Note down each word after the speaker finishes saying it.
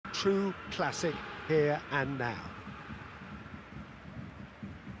true classic here and now.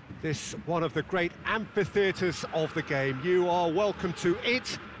 This one of the great amphitheatres of the game. You are welcome to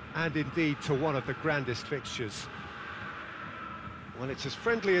it, and indeed to one of the grandest fixtures. Well, it's as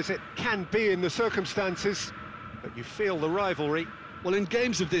friendly as it can be in the circumstances, but you feel the rivalry. Well, in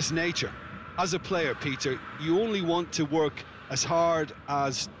games of this nature, as a player, Peter, you only want to work as hard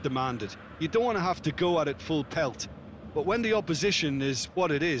as demanded. You don't want to have to go at it full pelt. But when the opposition is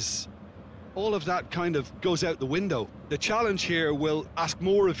what it is, all of that kind of goes out the window. The challenge here will ask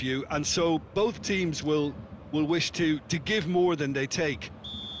more of you, and so both teams will wish to give more than they take.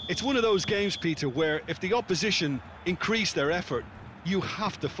 It's one of those games, Peter, where if the opposition increase their effort, you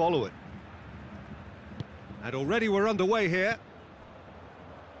have to follow it. And already we're underway here.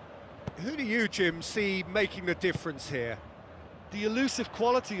 Who do you, Jim, see making the difference here? The elusive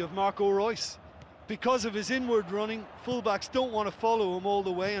quality of Marco Reus. Because of his inward running, fullbacks don't want to follow him all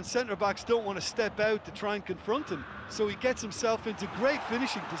the way, and centre-backs don't want to step out to try and confront him. So he gets himself into great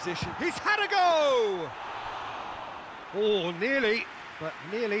finishing position. He's had a go! Oh, nearly, but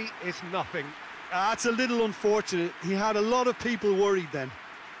nearly is nothing. That's a little unfortunate. He had a lot of people worried then.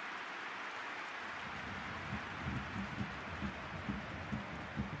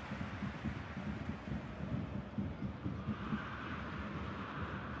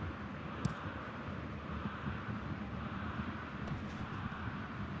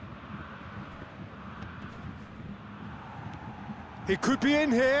 He could be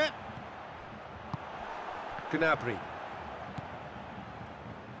in here. Gnabry.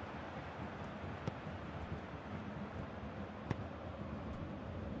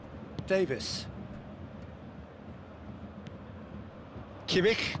 Davies.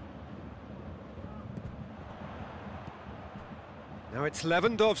 Kimmich. Now it's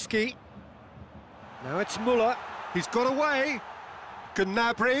Lewandowski. Now it's Müller. He's got away.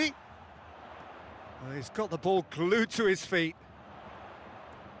 Gnabry. Oh, he's got the ball glued to his feet.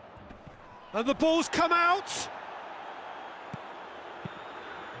 And the ball's come out!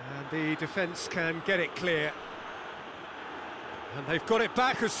 And the defence can get it clear. And they've got it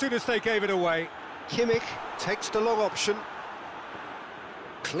back as soon as they gave it away. Kimmich takes the long option.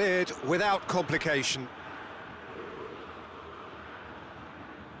 Cleared without complication.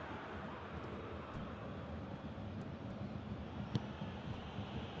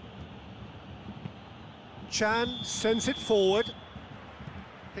 Chan sends it forward.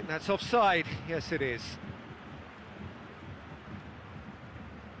 I think that's offside. Yes, it is.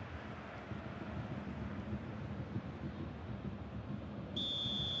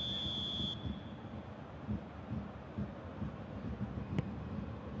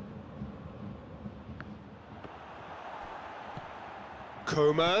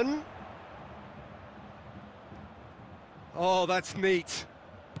 Coman. Oh, that's neat.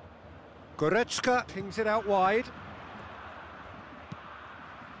 Goretzka pings it out wide.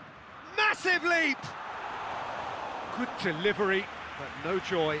 Massive leap! Good delivery, but no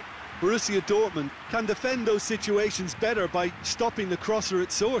joy. Borussia Dortmund can defend those situations better by stopping the crosser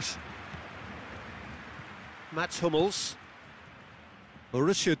at source. Hummels.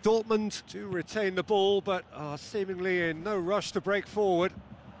 Borussia Dortmund do retain the ball, but are seemingly in no rush to break forward.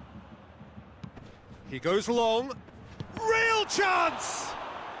 He goes long. Real chance!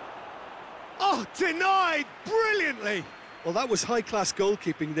 Oh, denied brilliantly! Well, that was high-class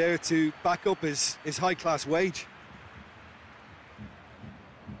goalkeeping there to back up his high-class wage.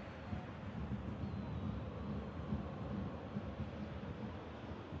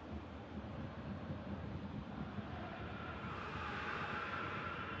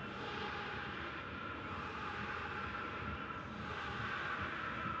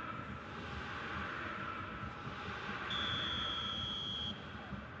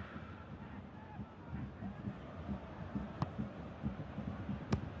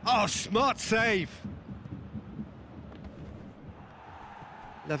 Oh, smart save!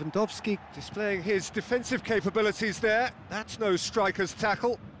 Lewandowski displaying his defensive capabilities there. That's no striker's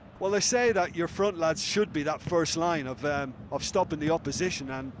tackle. Well, they say that your front lads should be that first line of stopping the opposition,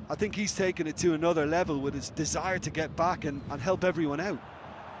 and I think he's taken it to another level with his desire to get back and help everyone out.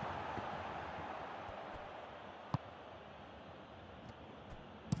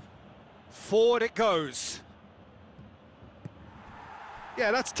 Forward it goes.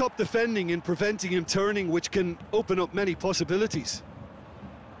 Yeah, that's top defending in preventing him turning, which can open up many possibilities.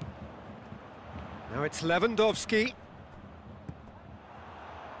 Now it's Lewandowski.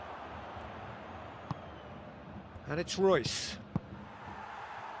 And it's Reus.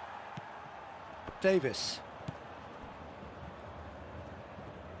 Davies.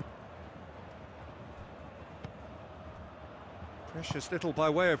 Precious little by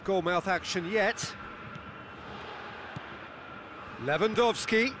way of goal-mouth action yet.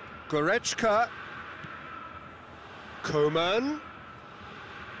 Lewandowski, Goretzka, Coman.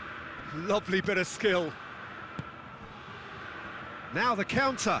 Lovely bit of skill. Now the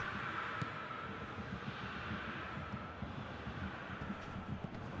counter.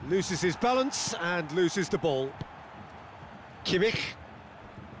 Loses his balance and loses the ball. Kimmich,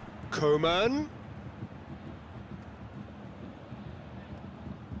 Coman.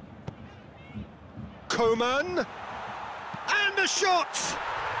 Coman. And a shot!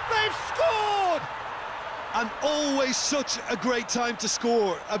 They've scored! And always such a great time to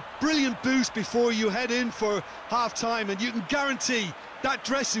score. A brilliant boost before you head in for half-time, and you can guarantee that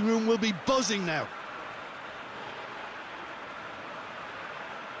dressing room will be buzzing now.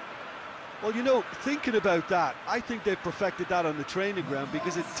 Well, you know, thinking about that, I think they've perfected that on the training ground,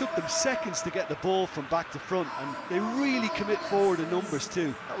 because it took them seconds to get the ball from back to front, and they really commit forward in numbers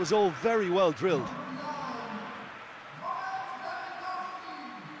too. That was all very well drilled.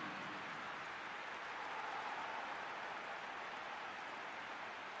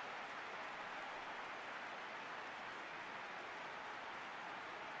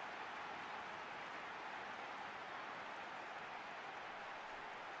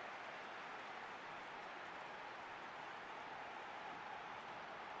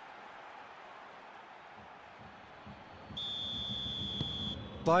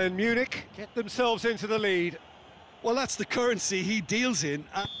 Bayern Munich get themselves into the lead. Well, that's the currency he deals in.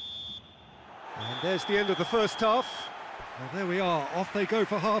 And there's the end of the first half. Well, there we are, off they go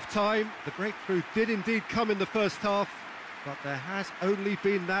for half-time. The breakthrough did indeed come in the first half, but there has only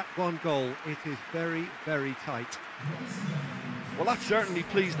been that one goal. It is very, very tight. Well, that certainly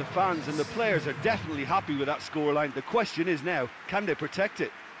pleased the fans, and the players are definitely happy with that scoreline. The question is now, can they protect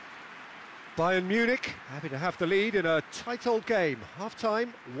it? Bayern Munich happy to have the lead in a tight old game.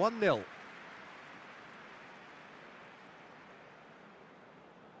 Half-time, 1-0.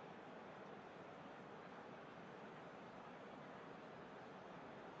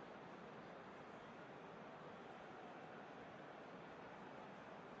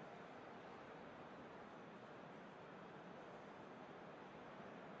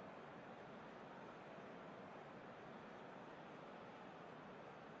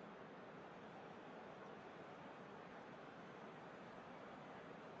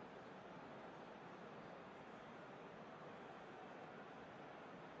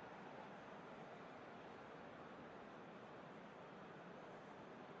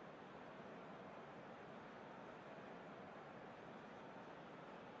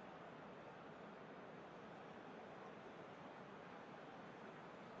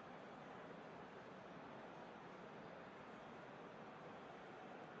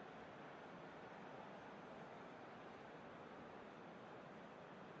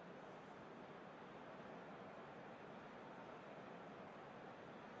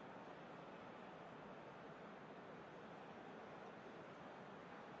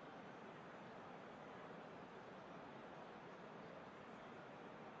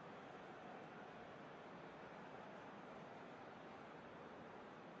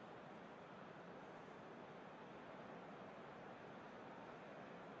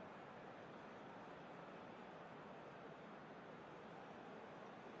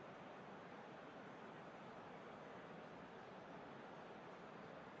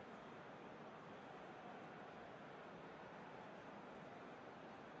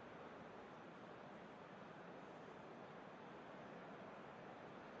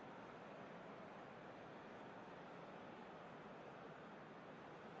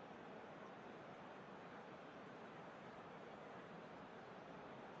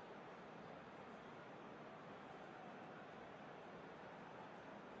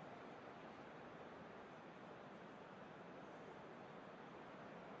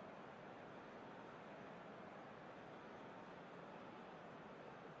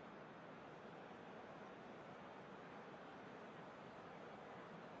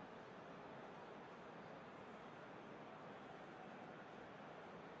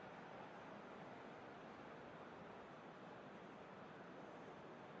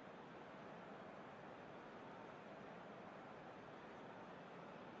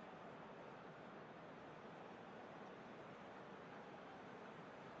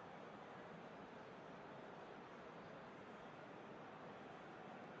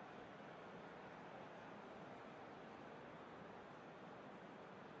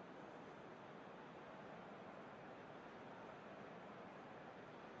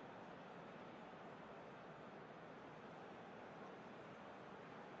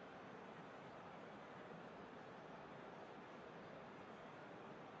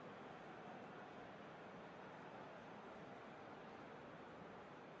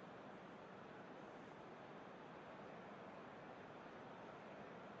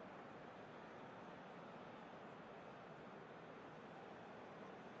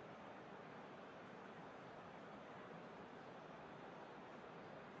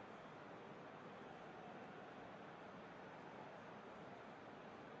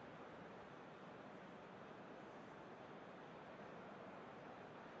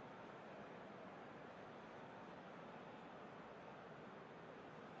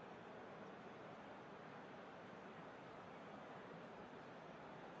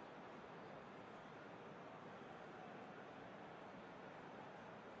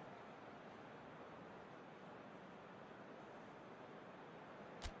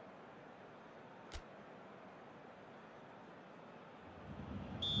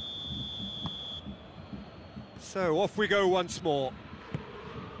 So off we go once more.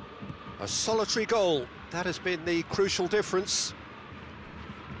 A solitary goal, that has been the crucial difference.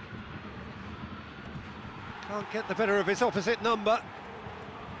 Can't get the better of his opposite number.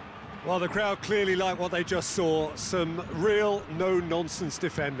 Well, the crowd clearly like what they just saw. Some real no-nonsense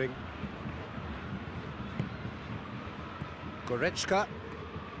defending. Goretzka.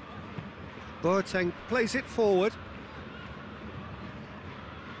 Boateng plays it forward.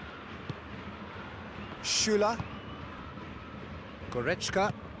 Süle.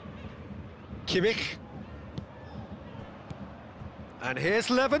 Goretzka. Kimmich. And here's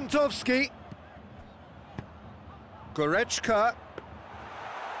Lewandowski. Goretzka.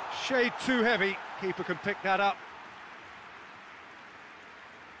 Shade too heavy. Keeper can pick that up.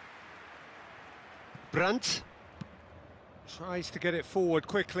 Brandt. Tries to get it forward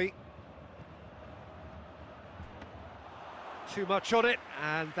quickly. Too much on it,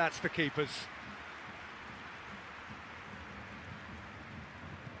 and that's the keeper's.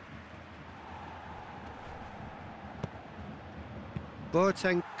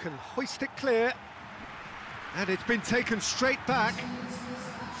 Boateng can hoist it clear, and it's been taken straight back.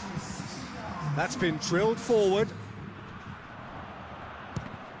 That's been drilled forward.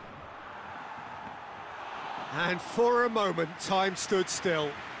 And for a moment, time stood still.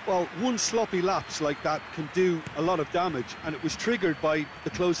 Well, one sloppy lapse like that can do a lot of damage, and it was triggered by the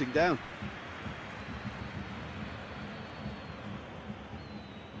closing down.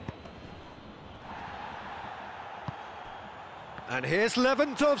 And here's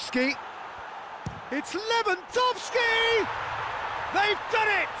Lewandowski. It's Lewandowski! They've done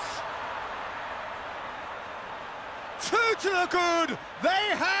it! Two to the good!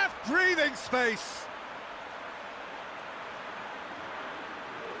 They have breathing space!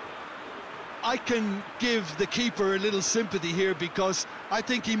 I can give the keeper a little sympathy here because I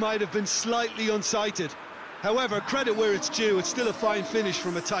think he might have been slightly unsighted. However, credit where it's due, it's still a fine finish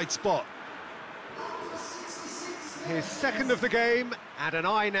from a tight spot. His second of the game, and an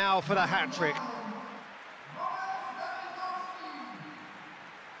eye now for the hat-trick.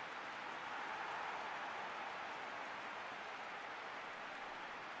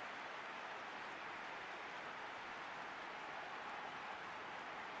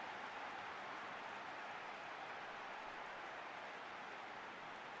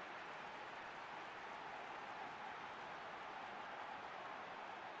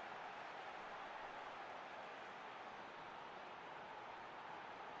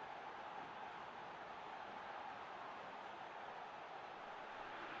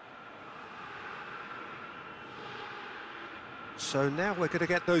 So now we're going to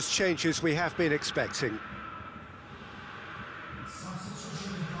get those changes we have been expecting.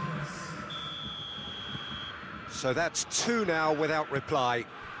 So that's two now without reply.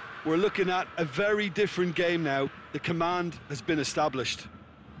 We're looking at a very different game now. The command has been established.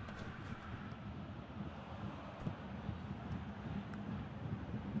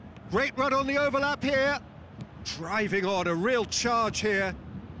 Great run on the overlap here. Driving on, a real charge here.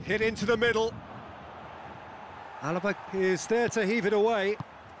 Hit into the middle. Alaba is there to heave it away.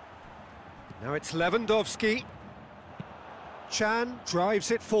 Now it's Lewandowski. Chan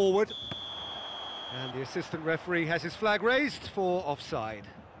drives it forward. And the assistant referee has his flag raised for offside.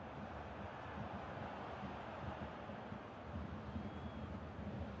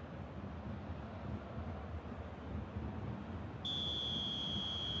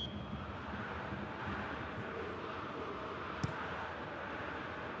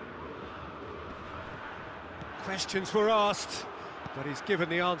 Questions were asked, but he's given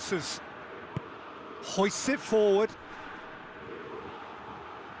the answers. Hoists it forward.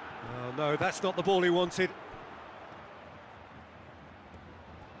 Oh no, that's not the ball he wanted.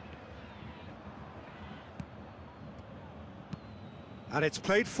 And it's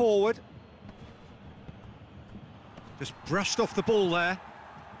played forward. Just brushed off the ball there.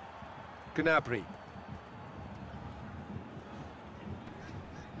 Gnabry.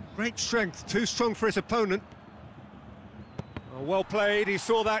 Great strength, too strong for his opponent. Oh, well played, he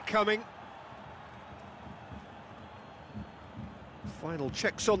saw that coming. Final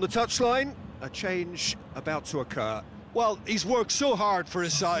checks on the touchline. A change about to occur. Well, he's worked so hard for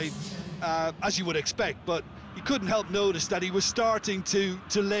his side, as you would expect, but you couldn't help notice that he was starting to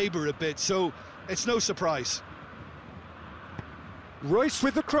labour a bit, so it's no surprise. Reus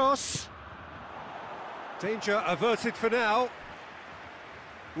with the cross. Danger averted for now.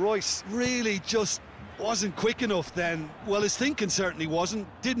 Reus really just wasn't quick enough then. Well, his thinking certainly wasn't.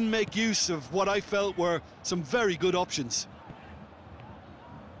 Didn't make use of what I felt were some very good options.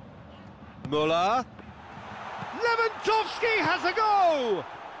 Müller. Lewandowski has a go!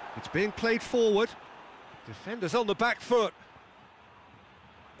 It's being played forward. Defenders on the back foot.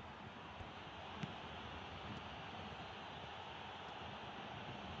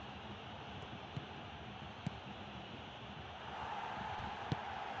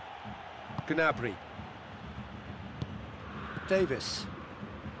 Gnabry. Davies.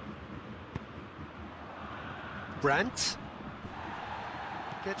 Brandt.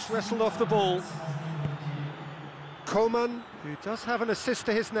 Gets wrestled off the ball. Coman, who does have an assist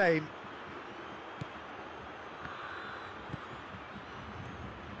to his name.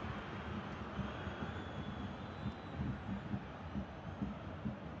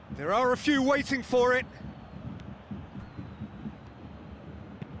 There are a few waiting for it.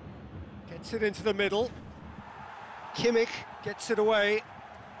 Gets it into the middle. Kimmich gets it away.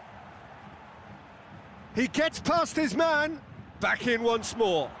 He gets past his man. Back in once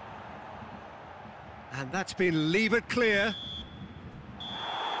more. And that's been levered clear.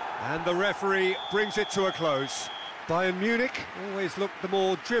 And the referee brings it to a close. Bayern Munich always looked the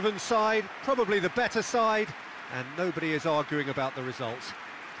more driven side, probably the better side, and nobody is arguing about the results.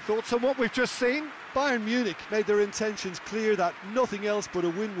 Thoughts on what we've just seen? Bayern Munich made their intentions clear that nothing else but a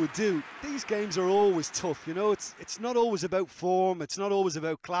win would do. These games are always tough, you know, it's not always about form, it's not always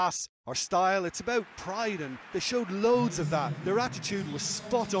about class or style, it's about pride, and they showed loads of that. Their attitude was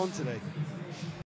spot on today.